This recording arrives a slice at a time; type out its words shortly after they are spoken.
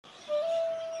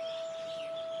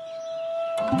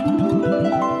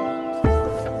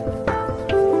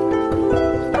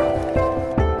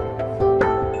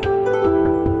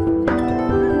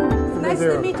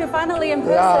finally in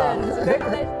person. It's a great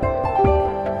pleasure.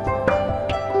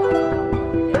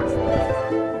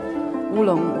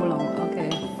 Oolong, okay.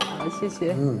 好，谢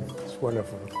谢。 It's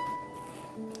wonderful.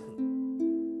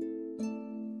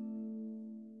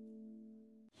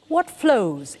 What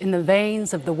flows in the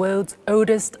veins of the world's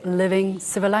oldest living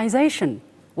civilization?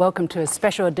 Welcome to a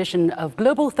special edition of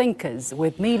Global Thinkers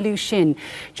with me, Liu Xin,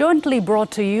 jointly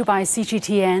brought to you by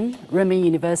CGTN, Renmin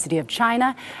University of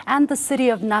China, and the city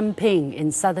of Nanping in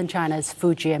southern China's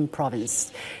Fujian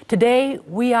province. Today,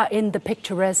 we are in the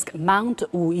picturesque Mount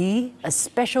Wuyi, a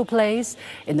special place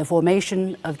in the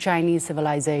formation of Chinese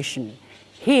civilization.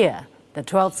 Here, the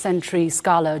 12th century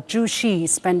scholar Zhu Xi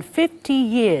spent 50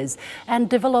 years and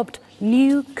developed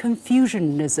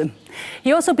Neo-Confucianism.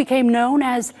 He also became known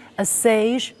as a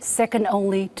sage second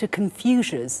only to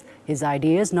Confucius. His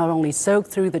ideas not only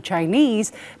soaked through the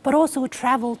Chinese, but also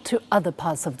traveled to other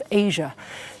parts of Asia.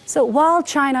 So while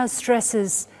China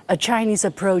stresses a Chinese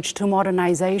approach to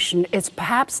modernization, it's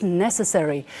perhaps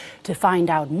necessary to find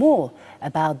out more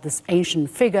about this ancient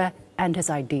figure and his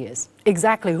ideas.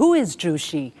 Exactly who is Zhu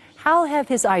Xi? How have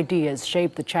his ideas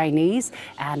shaped the Chinese,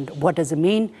 and what does it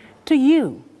mean to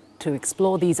you? To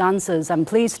explore these answers, I'm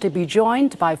pleased to be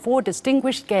joined by four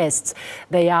distinguished guests.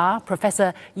 They are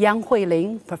Professor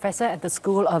Huilin, Professor at the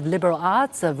School of Liberal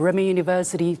Arts of Renmin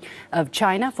University of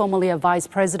China, formerly a Vice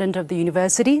President of the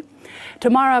university.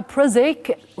 Tamara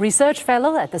Prosic, Research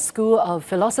Fellow at the School of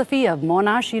Philosophy of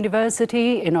Monash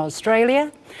University in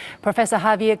Australia. Professor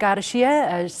Javier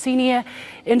García, a senior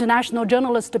international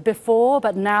journalist before,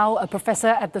 but now a professor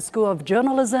at the School of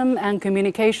Journalism and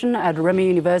Communication at Renmin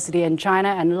University in China.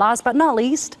 And last but not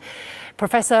least,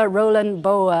 Professor Roland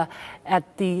Boer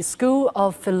at the School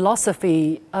of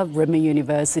Philosophy of Renmin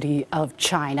University of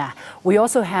China. We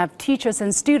also have teachers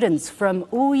and students from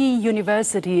Wuyi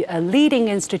University, a leading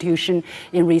institution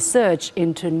in research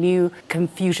into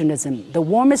Neo-Confucianism. The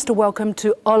warmest welcome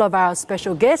to all of our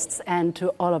special guests and to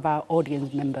all of our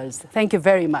audience members. Thank you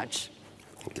very much.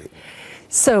 Okay.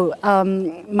 So,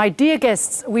 my dear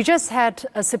guests, we just had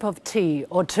a sip of tea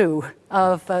or two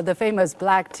of the famous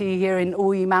black tea here in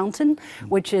Wuyi Mountain,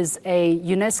 which is a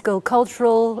UNESCO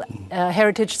cultural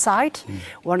heritage site,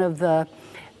 one of the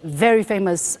very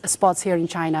famous spots here in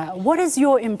China. What is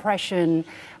your impression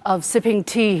of sipping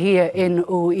tea here in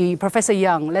Wuyi? Professor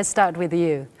Yang, let's start with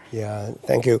you. Yeah,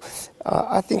 thank you.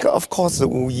 I think, of course,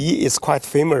 Wuyi is quite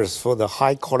famous for the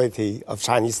high quality of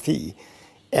Chinese tea.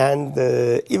 And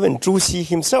even Zhu Xi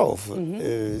himself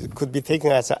could be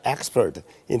taken as an expert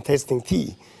in tasting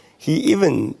tea. He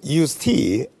even used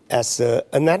tea as an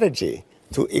analogy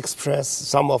to express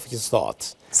some of his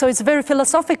thoughts. So it's very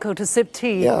philosophical to sip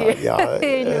tea. Yeah.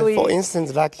 For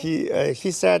instance, like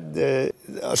he said,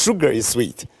 sugar is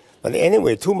sweet. But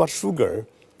anyway, too much sugar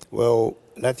will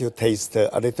let you taste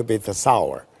a little bit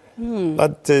sour.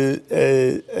 But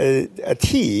a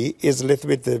tea is a little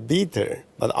bit bitter.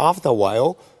 But after a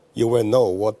while, you will know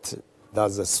what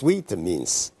does sweet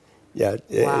means. Yeah,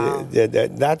 wow.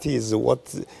 That is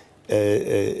what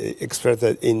expressed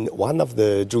in one of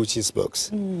the Zhu Xi's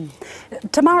books.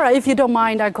 Tamara, if you don't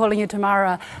mind, I'm calling you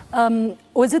Tamara.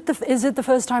 Is it the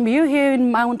first time you're here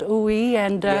in Mount Wuyi?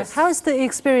 And yes. How is the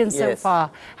experience so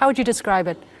far? How would you describe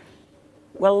it?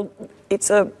 Well,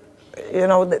 it's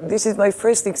this is my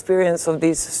first experience of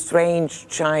these strange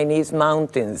Chinese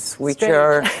mountains, which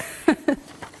are,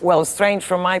 well, strange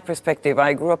from my perspective.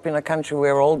 I grew up in a country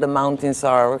where all the mountains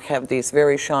have these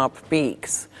very sharp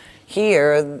peaks.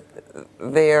 Here,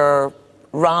 they're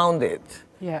rounded.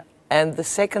 Yeah. And the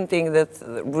second thing that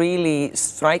really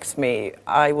strikes me,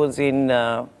 I was in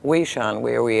Huilin,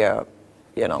 where we are,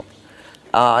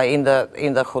 in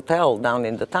the hotel down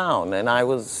in the town, and I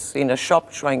was in a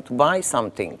shop trying to buy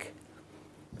something.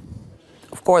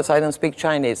 Of course, I don't speak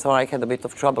Chinese, so I had a bit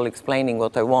of trouble explaining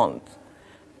what I want.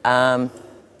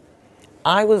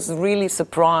 I was really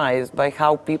surprised by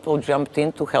how people jumped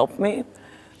in to help me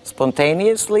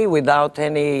spontaneously without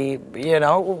any,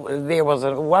 there was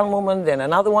one woman, then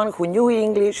another one who knew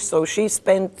English, so she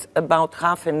spent about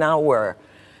half an hour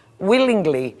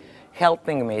willingly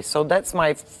helping me. So that's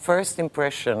my first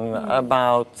impression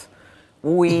about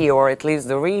Wuyi, or at least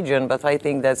the region, but I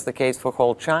think that's the case for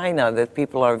whole China, that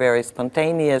people are very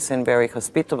spontaneous and very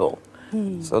hospitable.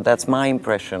 So that's my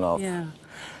impression of. Yeah.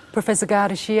 Professor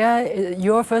García,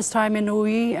 your first time in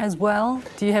Wuyi as well?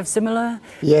 Do you have similar?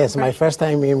 Yes, my first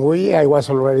time in Wuyi. I was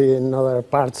already in other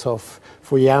parts of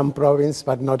Fujian province,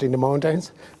 but not in the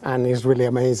mountains, and it's really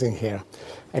amazing here.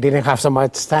 I didn't have so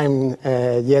much time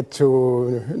yet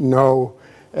to know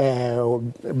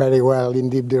very well in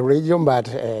the region, but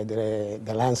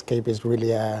the landscape is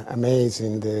really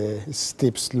amazing. The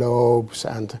steep slopes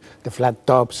and the flat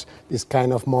tops, these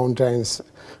kind of mountains,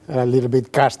 a little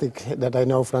bit karstic that I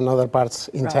know from other parts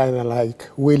in China, like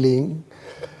Huilin,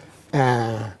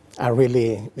 are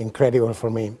really incredible for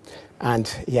me.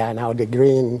 And yeah, now the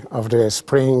green of the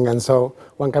spring, and so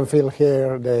one can feel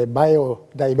here the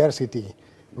biodiversity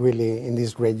really in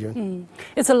this region.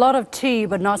 It's a lot of tea,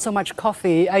 but not so much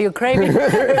coffee. Are you craving?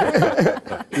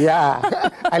 Yeah,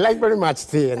 I like very much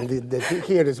tea, and the tea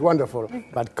here is wonderful.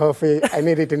 But coffee, I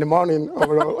need it in the morning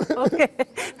overall. Okay,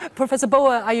 Professor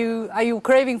Boer, are you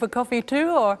craving for coffee too,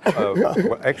 or?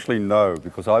 Well, actually, no,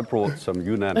 because I brought some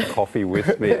Yunnan coffee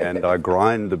with me, and I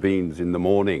grind the beans in the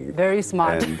morning. Very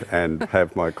smart. And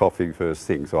have my coffee first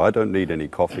thing, so I don't need any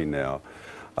coffee now.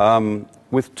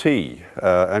 With tea,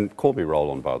 and call me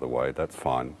Roland, by the way, that's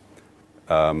fine.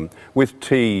 With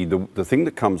tea, the thing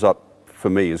that comes up for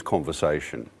me is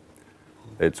conversation.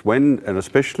 It's when, and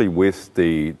especially with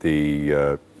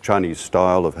the Chinese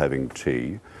style of having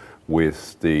tea,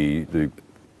 with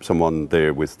someone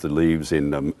there with the leaves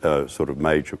in a sort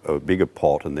of bigger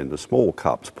pot, and then the small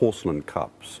cups, porcelain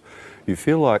cups, you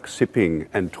feel like sipping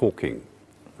and talking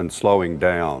and slowing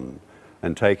down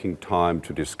and taking time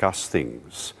to discuss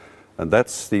things. And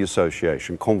that's the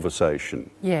association,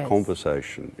 conversation. Yes.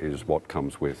 Conversation is what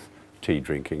comes with tea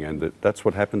drinking, and that's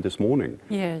what happened this morning.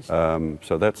 Yes.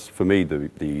 So that's, for me,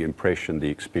 the impression, the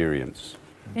experience.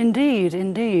 Indeed,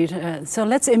 indeed. So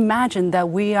let's imagine that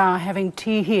we are having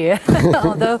tea here,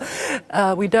 although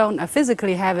we don't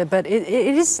physically have it, but it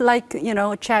is like, you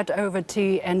know, chat over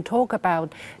tea and talk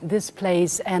about this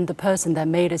place and the person that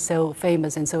made it so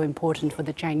famous and so important for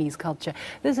the Chinese culture.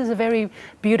 This is a very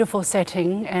beautiful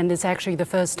setting, and it's actually the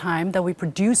first time that we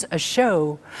produce a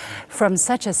show from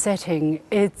such a setting.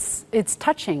 It's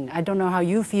touching. I don't know how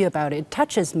you feel about it. It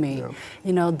touches me, yeah.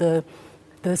 You know, the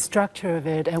structure of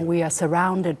it, and we are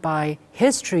surrounded by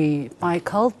history, by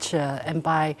culture, and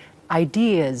by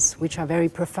ideas which are very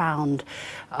profound.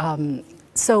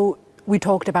 So we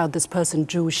talked about this person,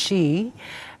 Zhu Xi.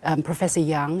 Professor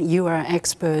Yang, you are an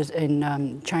expert in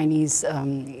Chinese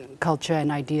culture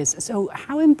and ideas. So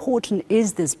how important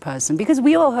is this person? Because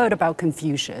we all heard about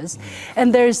Confucius,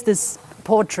 and there's this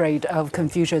portrait of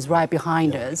Confucius right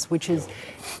behind us, which is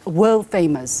world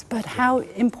famous. But how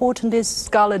important is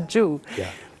Scarlet Zhu?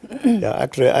 Yeah,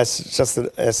 actually,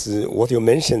 as what you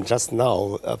mentioned just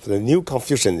now of the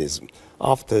Neo-Confucianism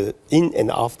in and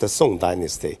after Song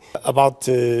Dynasty, about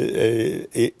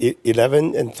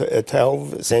 11 and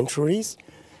 12 centuries,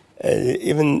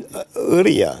 even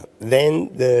earlier,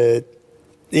 then the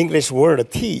English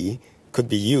word tea could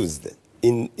be used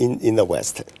in the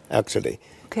West, actually.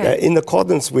 Okay. In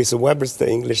accordance with Webster's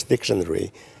English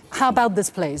Dictionary. How about this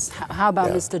place? How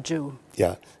about Mr. Zhu?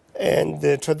 Yeah, and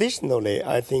traditionally,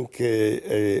 I think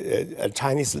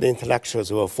Chinese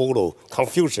intellectuals will follow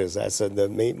Confucius as the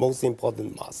most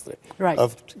important master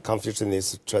of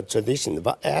Confucianist tradition.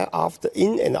 But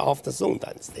in and after Song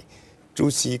Dynasty,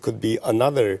 Zhu Xi could be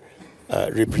another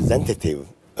representative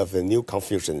of the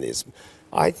Neo-Confucianism.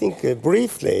 I think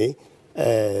briefly,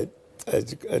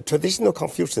 traditional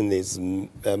Confucianism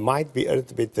might be a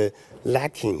little bit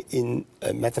lacking in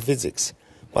metaphysics,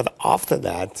 but after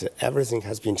that, everything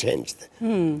has been changed.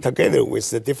 Together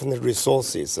with the different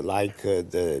resources like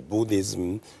the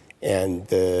Buddhism and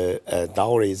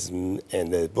Taoism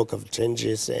and the Book of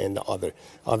Changes and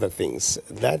other things.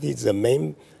 That is the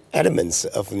main elements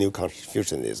of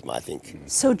Neo-Confucianism, I think.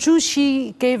 So Zhu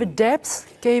Xi gave it depth,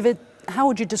 how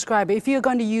would you describe it? If you're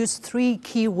going to use 3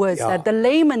 key words that the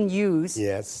layman use.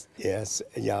 Yes,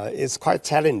 it's quite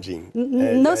challenging.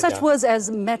 No such words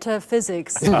as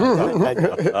metaphysics.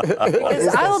 Because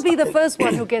I will be the first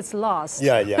one who gets lost.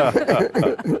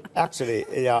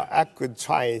 Actually, I could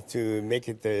try to make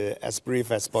it as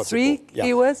brief as possible. 3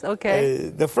 key words,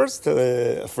 okay. The first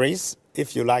phrase,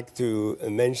 if you like to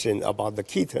mention about the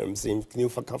key terms in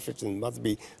Neo-Confucianism, must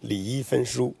be 礼义分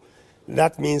书.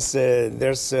 That means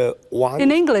there's one...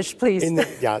 In English, please.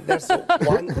 There's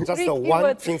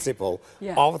one principle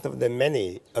out of the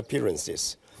many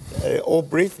appearances. Or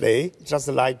briefly, just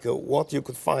like what you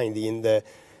could find in the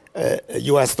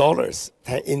US dollars,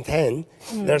 in 10,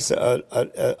 there's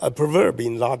a proverb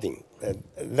in Latin,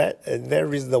 that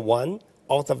there is the one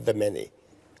out of the many.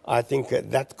 I think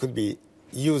that could be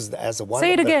used as one.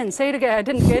 Say it again, I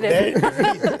didn't get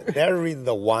it. There is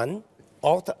the one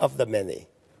out of the many.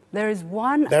 There is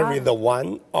one. There is the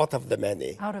one out of the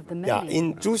many. Out of the many. Yeah,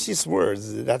 in Zhu Xi's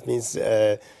words, that means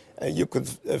you could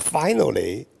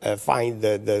finally find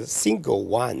the single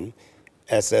one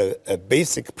as a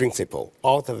basic principle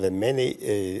out of the many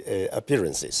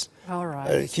appearances. All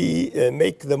right. He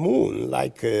make the moon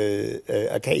like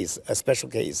a case, a special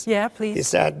case. Yeah, please. He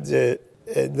said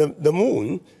the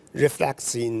moon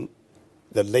reflects in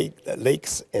the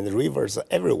lakes and the rivers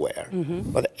everywhere.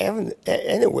 Mm-hmm. But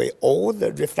anyway, all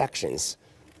the reflections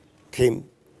came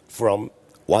from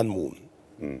one moon.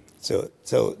 Mm.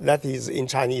 So that is in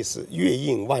Chinese, 月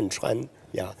映万川.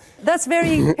 Yeah. That's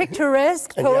very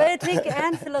picturesque, poetic,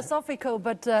 and philosophical.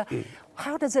 But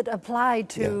how does it apply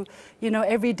to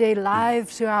everyday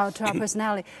life, to our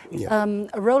personality? Yeah.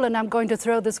 Roland, I'm going to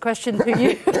throw this question to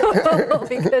you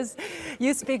because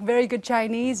you speak very good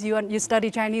Chinese. You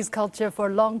study Chinese culture for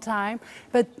a long time.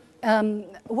 But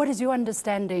what is your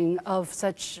understanding of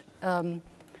such?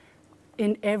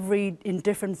 In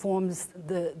different forms,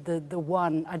 the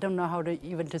one. I don't know how to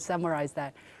even to summarize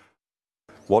that.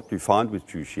 What you find with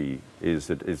Zhu Xi is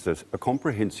that it's a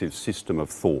comprehensive system of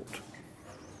thought.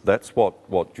 That's what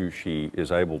Zhu Xi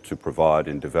is able to provide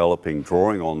in developing,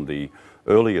 drawing on the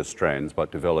earlier strands,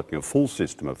 but developing a full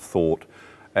system of thought.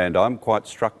 And I'm quite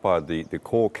struck by the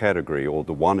core category, or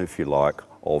the one, if you like,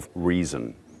 of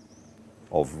reason.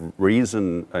 Of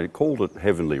reason, I called it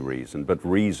heavenly reason, but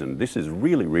reason. This is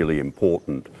really, really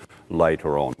important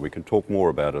later on. We can talk more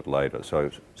about it later. So,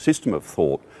 system of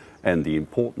thought and the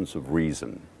importance of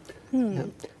reason.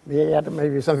 Yeah,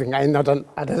 maybe something. I'm not an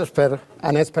expert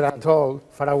at all,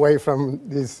 far away from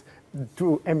these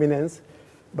two eminence.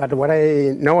 But what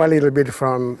I know a little bit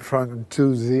from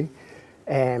Zhu Xi,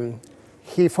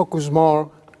 he focused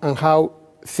more on how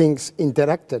things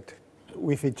interacted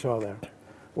with each other.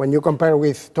 When you compare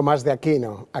with Tomás de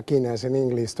Aquino, Aquinas in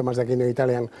English, Tomás de Aquino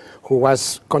Italian, who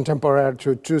was contemporary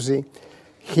to Zhu Xi,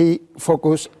 he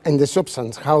focused on the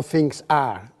substance, how things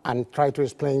are, and tried to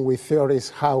explain with theories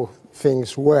how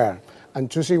things were. And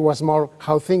Zhu Xi was more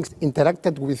how things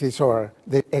interacted with each other.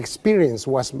 The experience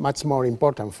was much more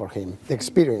important for him, the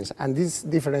experience. And this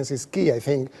difference is key, I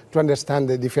think, to understand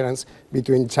the difference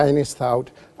between Chinese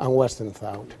thought and Western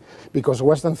thought. Because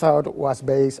Western thought was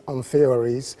based on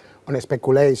theories, on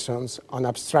speculations, on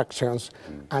abstractions,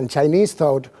 and Chinese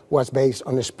thought was based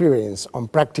on experience, on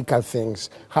practical things,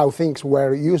 how things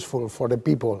were useful for the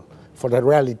people, for the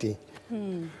reality.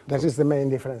 That is the main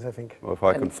difference, I think. Well, if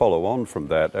I can follow on from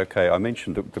that, okay, I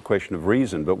mentioned the question of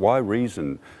reason, but why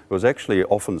reason? It was actually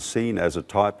often seen as a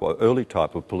type, or early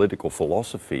type of political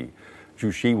philosophy.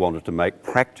 Zhu Xi wanted to make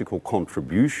practical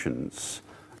contributions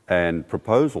and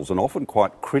proposals, and often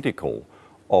quite critical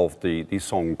of the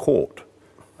Song court.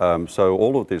 So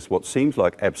all of this, what seems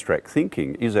like abstract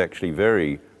thinking, is actually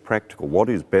very practical. What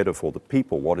is better for the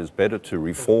people? What is better to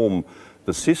reform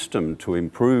the system to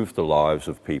improve the lives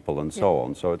of people, and so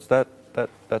on. So it's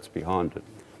that's behind it.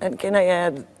 And can I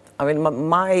add, I mean,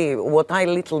 what I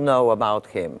little know about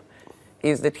him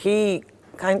is that he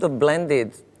kind of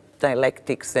blended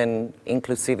dialectics and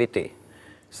inclusivity.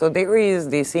 So there is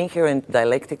this inherent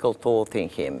dialectical thought in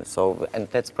him. So, and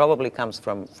that probably comes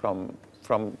from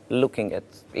looking at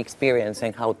experience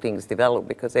and how things develop,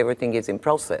 because everything is in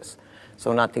process.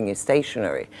 So nothing is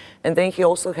stationary. And then he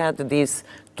also had this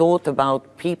thought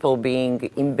about people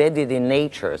being embedded in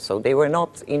nature. So they were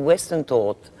not, in Western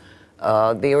thought,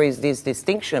 there is this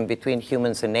distinction between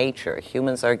humans and nature.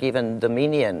 Humans are given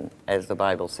dominion, as the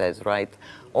Bible says, right,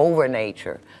 over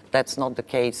nature. That's not the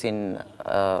case in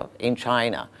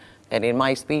China. And in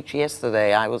my speech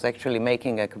yesterday, I was actually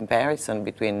making a comparison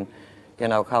between, you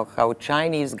know, how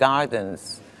Chinese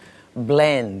gardens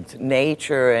blend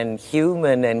nature and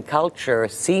human and culture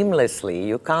seamlessly.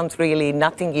 You can't really,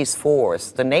 nothing is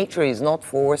forced. The nature is not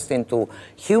forced into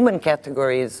human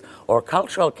categories or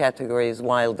cultural categories,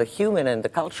 while the human and the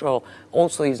cultural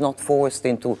also is not forced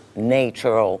into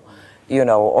natural, you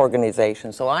know,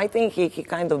 organization. So I think he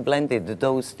kind of blended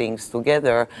those things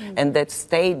together, and that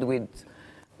stayed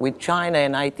with China,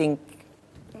 and I think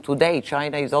today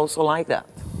China is also like that.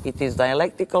 It is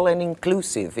dialectical and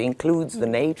inclusive, includes the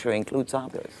nature, includes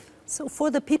others. So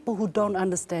for the people who don't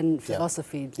understand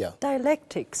philosophy,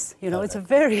 dialectics, you know, it's a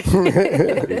very... You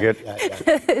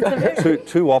get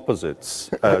two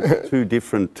opposites, two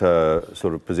different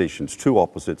sort of positions, two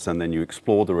opposites, and then you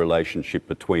explore the relationship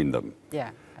between them.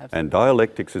 Yeah. Absolutely. And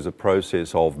dialectics is a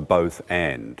process of both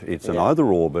and. It's an either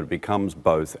or, but it becomes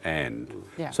both and.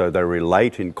 Yeah. So they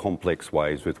relate in complex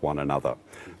ways with one another.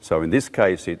 So in this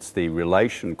case, it's the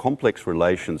complex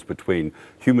relations between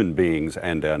human beings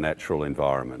and our natural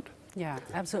environment. Yeah,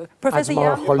 absolutely. That's Professor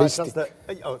more Yao? holistic.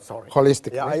 Oh, sorry.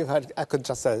 Holistic. Yeah, right? I could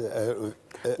just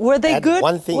Were they add good?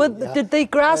 one thing. Did they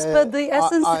grasp the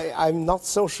essence? I'm not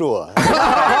so sure.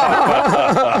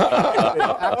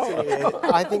 Actually,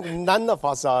 I think none of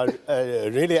us are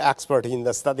really expert in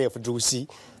the study of Zhu Xi.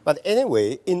 But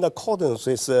anyway, in accordance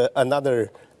with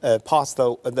another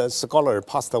the scholar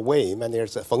passed away many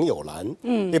years, Feng Youlan,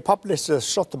 he published a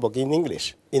short book in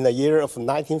English in the year of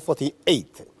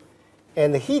 1948.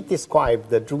 And he described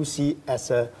the Zhu Xi as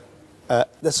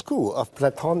the school of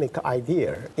Platonic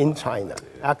idea in China,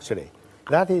 actually.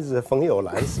 That is Feng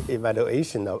Youlan's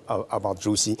evaluation about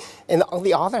Zhu Xi. And on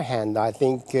the other hand, I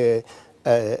think,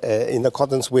 in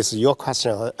accordance with your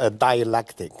question,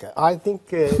 dialectic, I think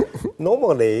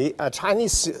normally a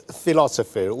Chinese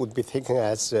philosopher would be taken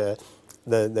as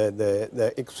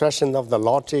the expression of the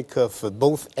logic of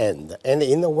both ends. And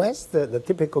in the West, the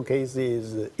typical case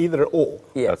is either or.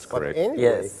 Yes. That's correct. Anyway,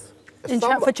 Yes.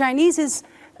 For Chinese is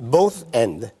both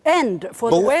end. end. For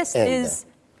the Both West end. is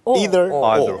or. Either or.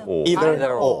 Either or. Either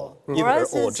Either or. or. For Either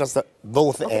us or. is- Just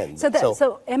both ends.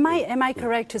 So am I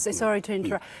correct to say, sorry to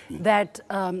interrupt, that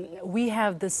we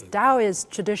have this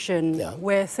Taoist tradition Yeah.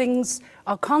 where things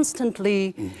are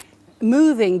constantly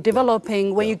moving,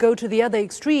 developing. When you go to the other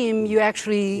extreme, you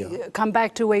actually come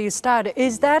back to where you started.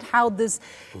 Is that how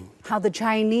the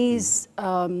Chinese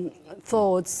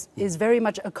thoughts is very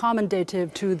much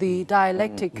accommodative to the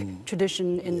dialectic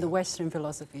tradition in the Western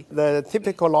philosophy? The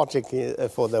typical logic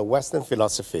for the Western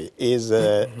philosophy is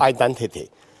identity.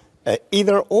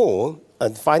 Either or,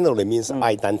 and finally means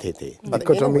identity. But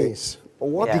anyway, Dichotomies.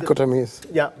 what Yeah. Dichotomies.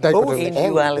 Yeah, both Dichotomies.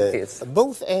 Dualities.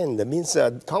 both end means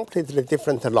a completely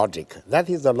different logic. That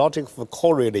is the logic of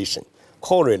correlation.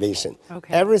 Correlation.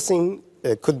 Okay. Everything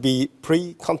could be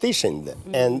preconditioned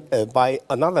and by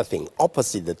another thing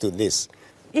opposite to this.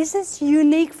 Is this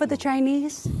unique for the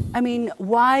Chinese? I mean,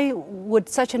 why would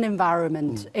such an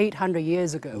environment 800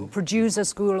 years ago produce a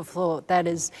school of thought that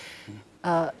is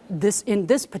in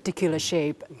this particular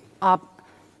shape?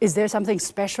 Is there something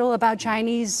special about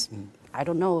Chinese, I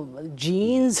don't know,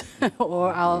 genes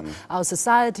or our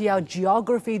society, our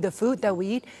geography, the food that we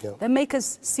eat, that make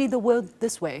us see the world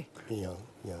this way? Yeah,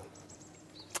 yeah.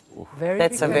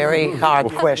 That's a very hard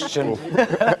question.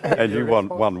 And you want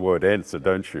one-word answer,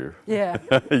 don't you? Yeah.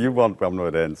 You want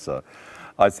one-word answer.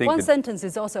 I think One sentence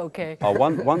is also okay.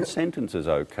 one sentence is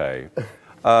okay.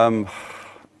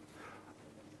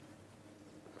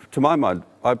 To my mind,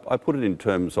 I put it in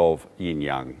terms of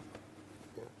yin-yang.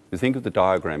 You think of the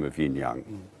diagram of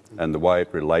yin-yang and the way it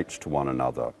relates to one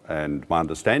another. And my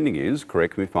understanding is,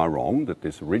 correct me if I'm wrong, that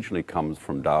this originally comes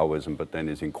from Taoism but then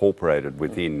is incorporated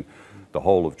within the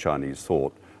whole of Chinese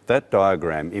thought. That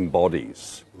diagram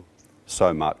embodies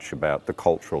so much about the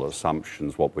cultural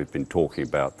assumptions, what we've been talking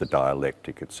about, the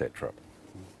dialectic, etc.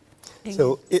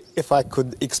 So if I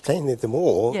could explain it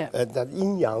more, Yeah. that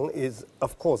yin-yang is,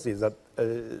 of course, is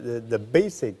the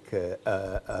basic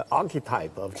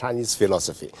archetype of Chinese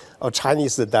philosophy, of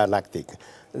Chinese dialectic.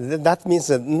 That means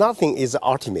that nothing is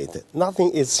ultimate,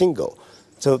 nothing is single.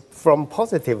 So from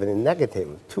positive and negative,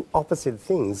 two opposite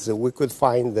things, we could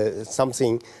find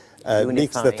something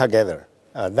mixed Unifying. together.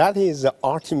 That is the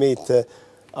ultimate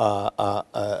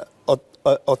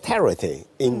authority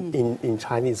in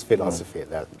Chinese philosophy.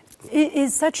 That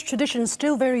Is such tradition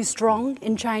still very strong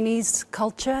in Chinese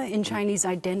culture, in Chinese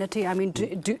identity? I mean,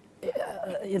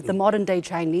 the modern day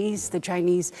Chinese, the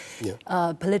Chinese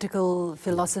political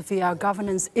philosophy, our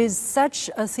governance, is such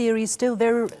a theory still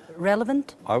very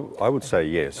relevant? I would say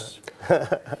yes,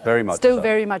 very much Still so.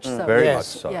 very much so. Very Yes.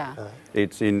 much so. Yeah.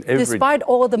 It's in every... Despite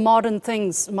all the modern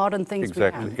things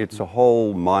Exactly. we have. It's a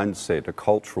whole mindset, a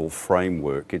cultural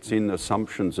framework. It's in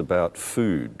assumptions about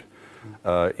food,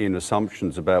 in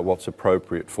assumptions about what's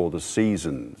appropriate for the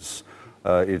seasons.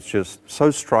 It's just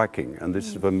so striking. And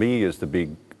this, for me, is the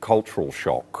big cultural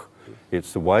shock.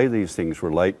 It's the way these things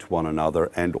relate to one another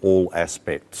and all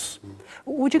aspects.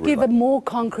 Would you give a more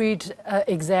concrete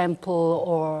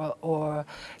example or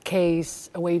case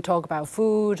when you talk about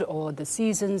food or the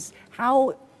seasons?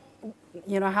 How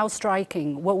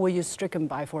striking? What were you stricken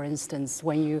by, for instance,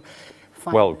 when you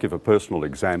find Well, give a personal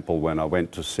example. When I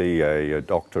went to see a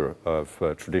doctor of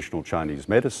traditional Chinese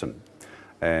medicine,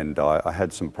 and I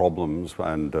had some problems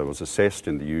and was assessed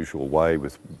in the usual way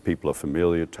with people are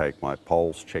familiar, take my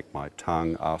pulse, check my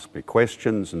tongue, ask me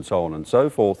questions and so on and so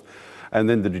forth. And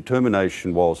then the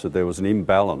determination was that there was an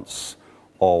imbalance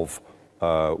of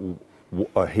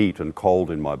heat and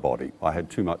cold in my body. I had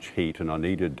too much heat and I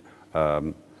needed,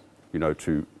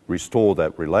 to restore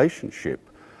that relationship.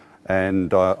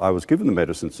 And I was given the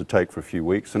medicines to take for a few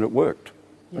weeks and it worked.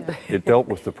 It dealt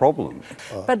with the problem.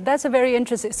 But that's a very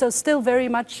interesting, so still very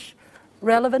much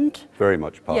relevant? Very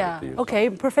much part Yeah, of the okay.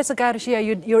 Professor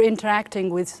García, you're interacting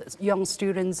with young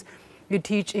students, you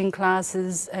teach in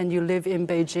classes, and you live in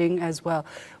Beijing as well.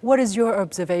 What is your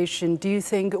observation? Do you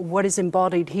think what is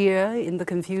embodied here in the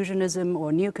Confucianism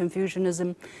or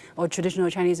Neo-Confucianism or traditional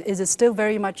Chinese, is it still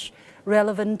very much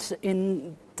relevant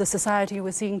in the society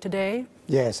we're seeing today?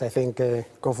 Yes, I think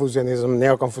Confucianism,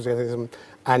 Neo-Confucianism,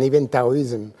 and even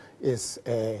Taoism is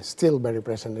still very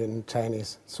present in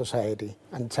Chinese society.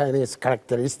 And Chinese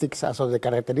characteristics, also the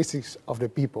characteristics of the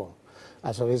people.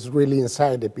 So it's really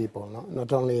inside the people, no?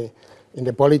 Not only in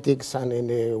the politics and in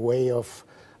the way of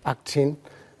acting,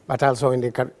 but also in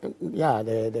the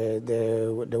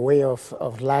way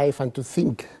of life and to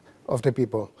think of the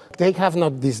people. They have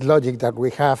not this logic that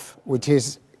we have,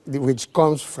 which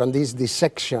comes from this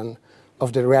dissection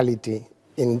of the reality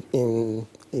in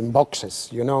boxes,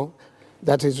 you know.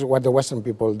 That is what the Western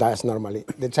people does normally.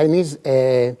 The Chinese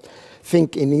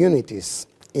think in unities,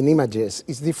 in images.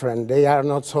 It's different. They are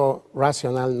not so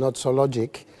rational, not so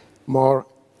logic.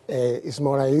 It's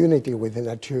more a unity with the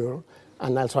nature,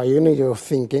 and also a unity of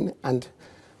thinking. And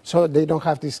so they don't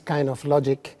have this kind of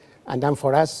logic. And then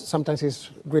for us, sometimes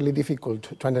it's really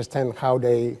difficult to understand how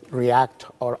they react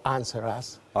or answer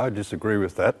us. I disagree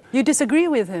with that. You disagree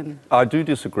with him? I do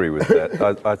disagree with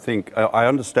that. I think, I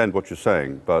understand what you're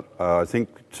saying, but I think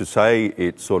to say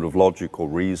it's sort of logical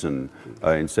reason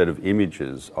instead of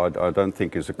images, I don't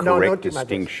think is a correct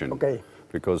distinction. Okay.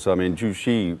 Because, I mean, Zhu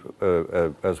Xi,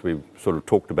 as we sort of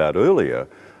talked about earlier,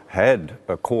 had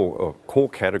a core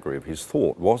category of his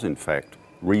thought was, in fact,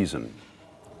 reason,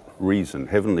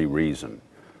 heavenly reason,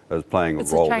 as playing a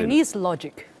role in... It's a Chinese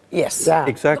logic. Yes. Yeah.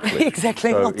 Exactly.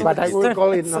 Exactly. So But I would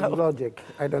call it not logic.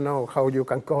 I don't know how you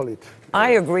can call it.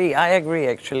 I agree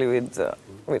actually with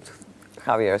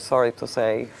Javier, sorry to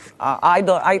say.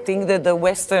 I think that the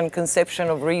Western conception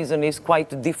of reason is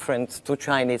quite different to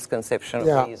Chinese conception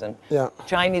of reason. Yeah.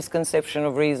 Chinese conception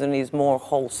of reason is more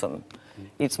wholesome.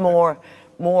 It's more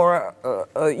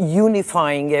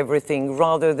unifying everything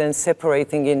rather than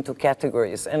separating into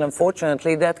categories. And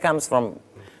unfortunately, that comes from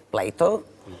Plato,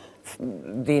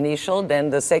 the initial, then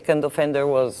the second offender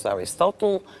was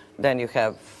Aristotle, then you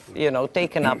have,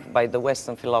 taken up by the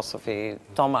Western philosophy,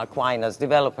 Thomas Aquinas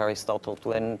developed Aristotle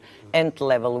to an nth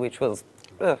level, which was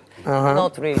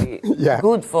not really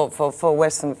good for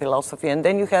Western philosophy. And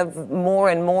then you have more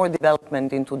and more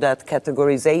development into that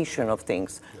categorization of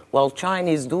things. While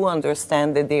Chinese do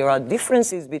understand that there are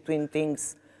differences between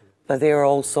things, but there are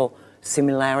also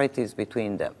similarities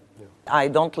between them. I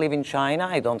don't live in China,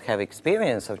 I don't have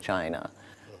experience of China.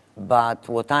 But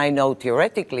what I know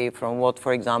theoretically from what,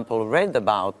 for example, read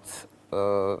about,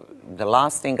 the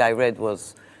last thing I read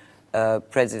was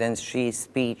President Xi's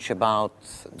speech about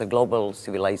the Global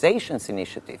Civilizations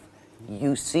Initiative.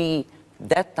 You see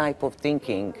that type of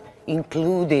thinking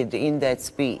included in that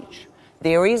speech.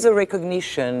 There is a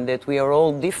recognition that we are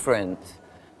all different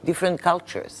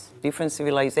cultures, different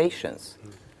civilizations,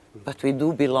 but we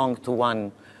do belong to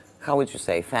one, how would you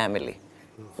say, family,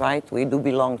 right? We do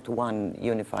belong to one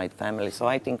unified family. So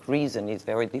I think reason is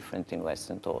very different in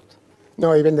Western thought.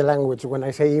 No, even the language. When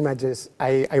I say images,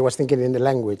 I was thinking in the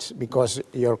language because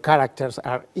your characters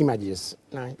are images,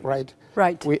 right?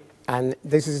 Right. And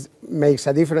this makes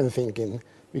a different thinking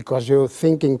because you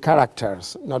think in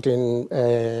characters, not in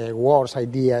words,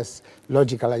 ideas,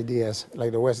 logical ideas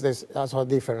like the West. There's also a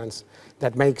difference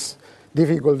that makes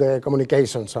difficult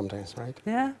communication sometimes, right?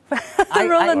 Yeah.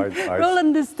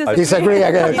 Roland is disagree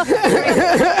again. I'm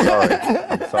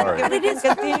sorry. But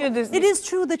it is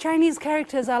true, the Chinese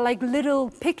characters are like little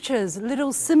pictures,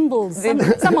 little symbols,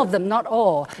 some of them, not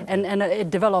all, and it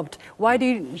developed. Why do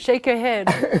you shake your head?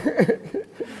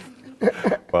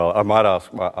 Well, I might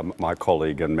ask my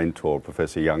colleague and mentor,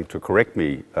 Professor Young, to correct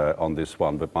me on this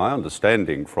one, but my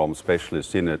understanding from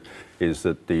specialists in it is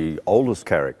that the oldest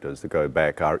characters that go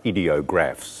back are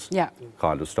ideographs,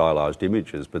 kind of stylized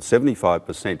images, but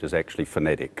 75% is actually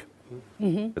phonetic.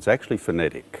 Mm-hmm. It's actually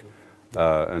phonetic.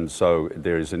 And so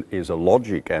there is a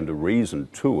logic and a reason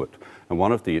to it. And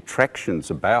one of the attractions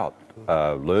about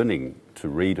learning to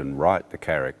read and write the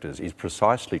characters is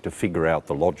precisely to figure out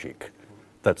the logic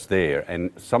that's there, and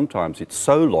sometimes it's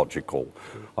so logical.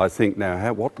 I think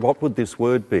now, what would this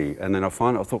word be? And then I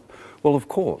thought, well, of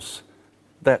course,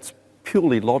 that's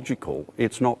purely logical.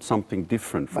 It's not something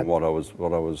different from what I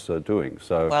was doing.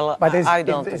 So, well, but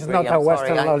it's not a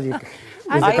Western logic.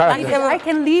 I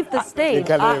can leave the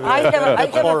stage. I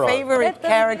have a favorite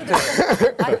character.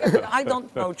 I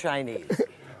don't know Chinese,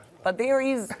 but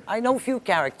I know few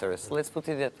characters. Let's put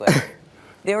it that way.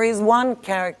 There is one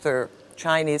character,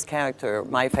 Chinese character,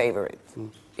 my favorite.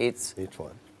 It's Which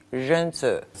one? 仁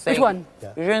慈. Which one?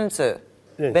 仁慈.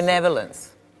 仁慈. Benevolence.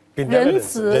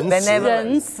 Benevolence.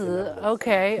 仁慈.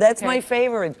 Okay. That's okay. my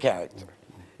favorite character.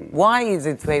 Why is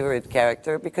it favorite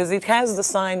character? Because it has the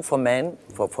sign for men,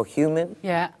 for human.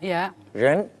 Yeah, yeah.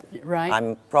 人. Right.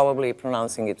 I'm probably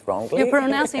pronouncing it wrongly. You're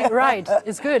pronouncing it right.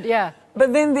 It's good, yeah.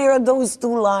 But then there are those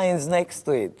two lines next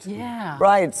to it. Yeah.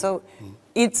 Right, so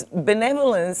it's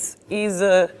benevolence is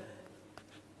a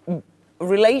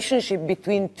relationship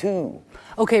between two.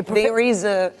 Okay, There is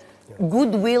a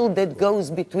goodwill that goes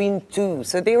between two.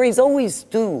 So there is always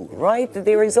two, right?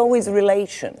 There is always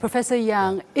relation. Professor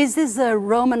Yang, is this a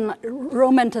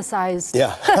romanticized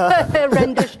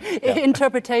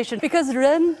interpretation? Because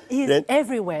Ren is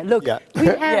everywhere. Look,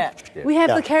 we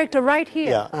have the character right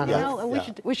here.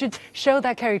 We should show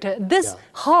that character. This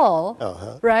hall,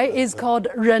 right, is called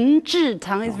Ren Zhi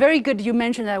Tang. It's very good you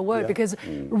mentioned that word because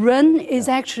Ren is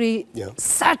actually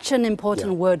such an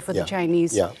important word for the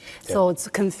Chinese. So it's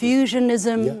Confucianism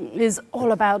is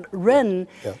all about Ren.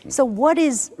 So what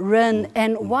is Ren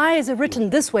and why is it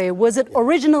written this way? Was it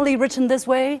originally written this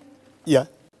way? Yeah.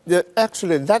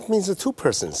 Actually, that means two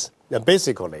persons.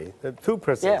 Basically, the two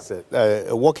persons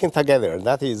working together.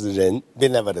 That is Ren,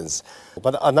 benevolence.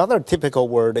 But another typical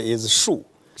word is Shu.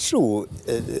 Shu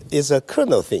is a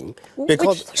kernel thing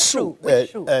because Shu,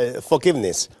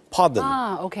 forgiveness, pardon.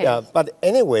 Ah, okay. But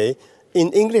anyway, in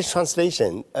English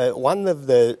translation, one of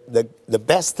the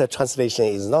best translation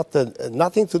is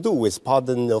nothing to do with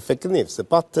pardon or forgiveness,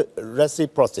 but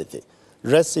reciprocity.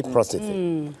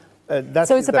 Reciprocity.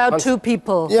 So it's about two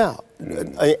people. Yeah,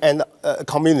 and a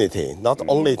community, not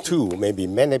only two, maybe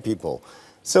many people.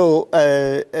 So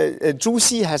Zhu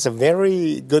Xi has a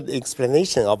very good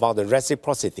explanation about the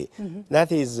reciprocity.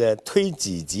 That is 推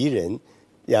己及人.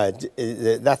 Yeah,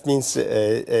 that means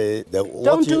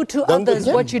don't do to others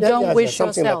what you don't wish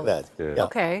something yourself. Like that.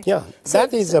 Okay. Yeah, so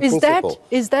that is a principle.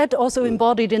 Is that also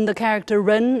embodied in the character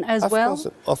Ren as well?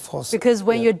 Of course. Because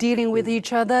when you're dealing with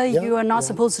each other, you are not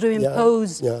supposed to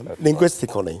impose.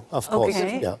 Linguistically, of course.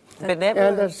 Okay. Yeah.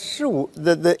 And Shu,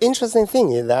 the interesting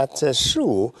thing is that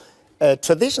Shu,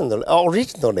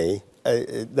 originally,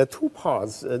 the two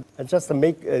parts just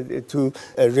make to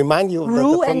remind you of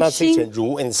the pronunciation,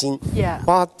 Ru and Xin. Yeah.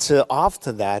 But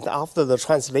after that, after the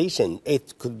translation,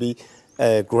 it could be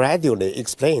gradually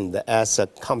explained as a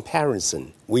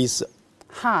comparison with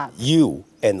you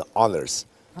and others.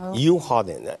 You heart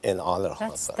and other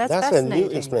heart. That's a new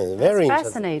explanation. Very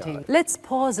fascinating. Let's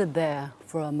pause it there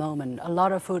for a moment. A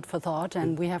lot of food for thought,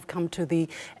 and we have come to the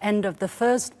end of the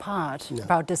first part of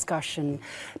our discussion.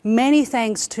 Many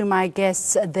thanks to my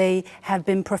guests. They have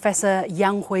been Professor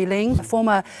Yang Huilin,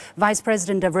 former Vice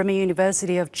President of Renmin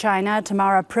University of China,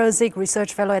 Tamara Prosic,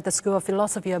 Research Fellow at the School of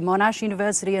Philosophy of Monash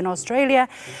University in Australia,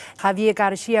 Javier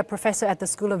García, Professor at the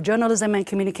School of Journalism and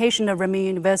Communication of Renmin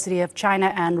University of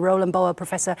China, and Roland Boer,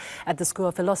 Professor at the School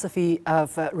of Philosophy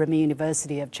of Renmin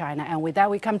University of China. And with that,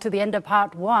 we come to the end of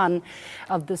part one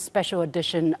of this special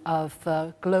edition of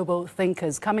Global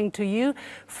Thinkers, coming to you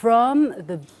from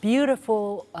the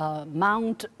beautiful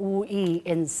Mount Wuyi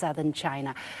in southern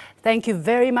China. Thank you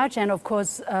very much, and of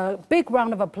course, a big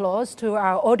round of applause to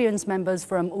our audience members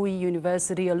from Wuyi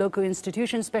University, a local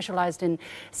institution specialized in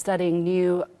studying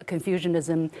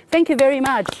Neo-Confucianism. Thank you very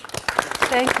much.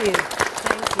 Thank you.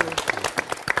 Thank you.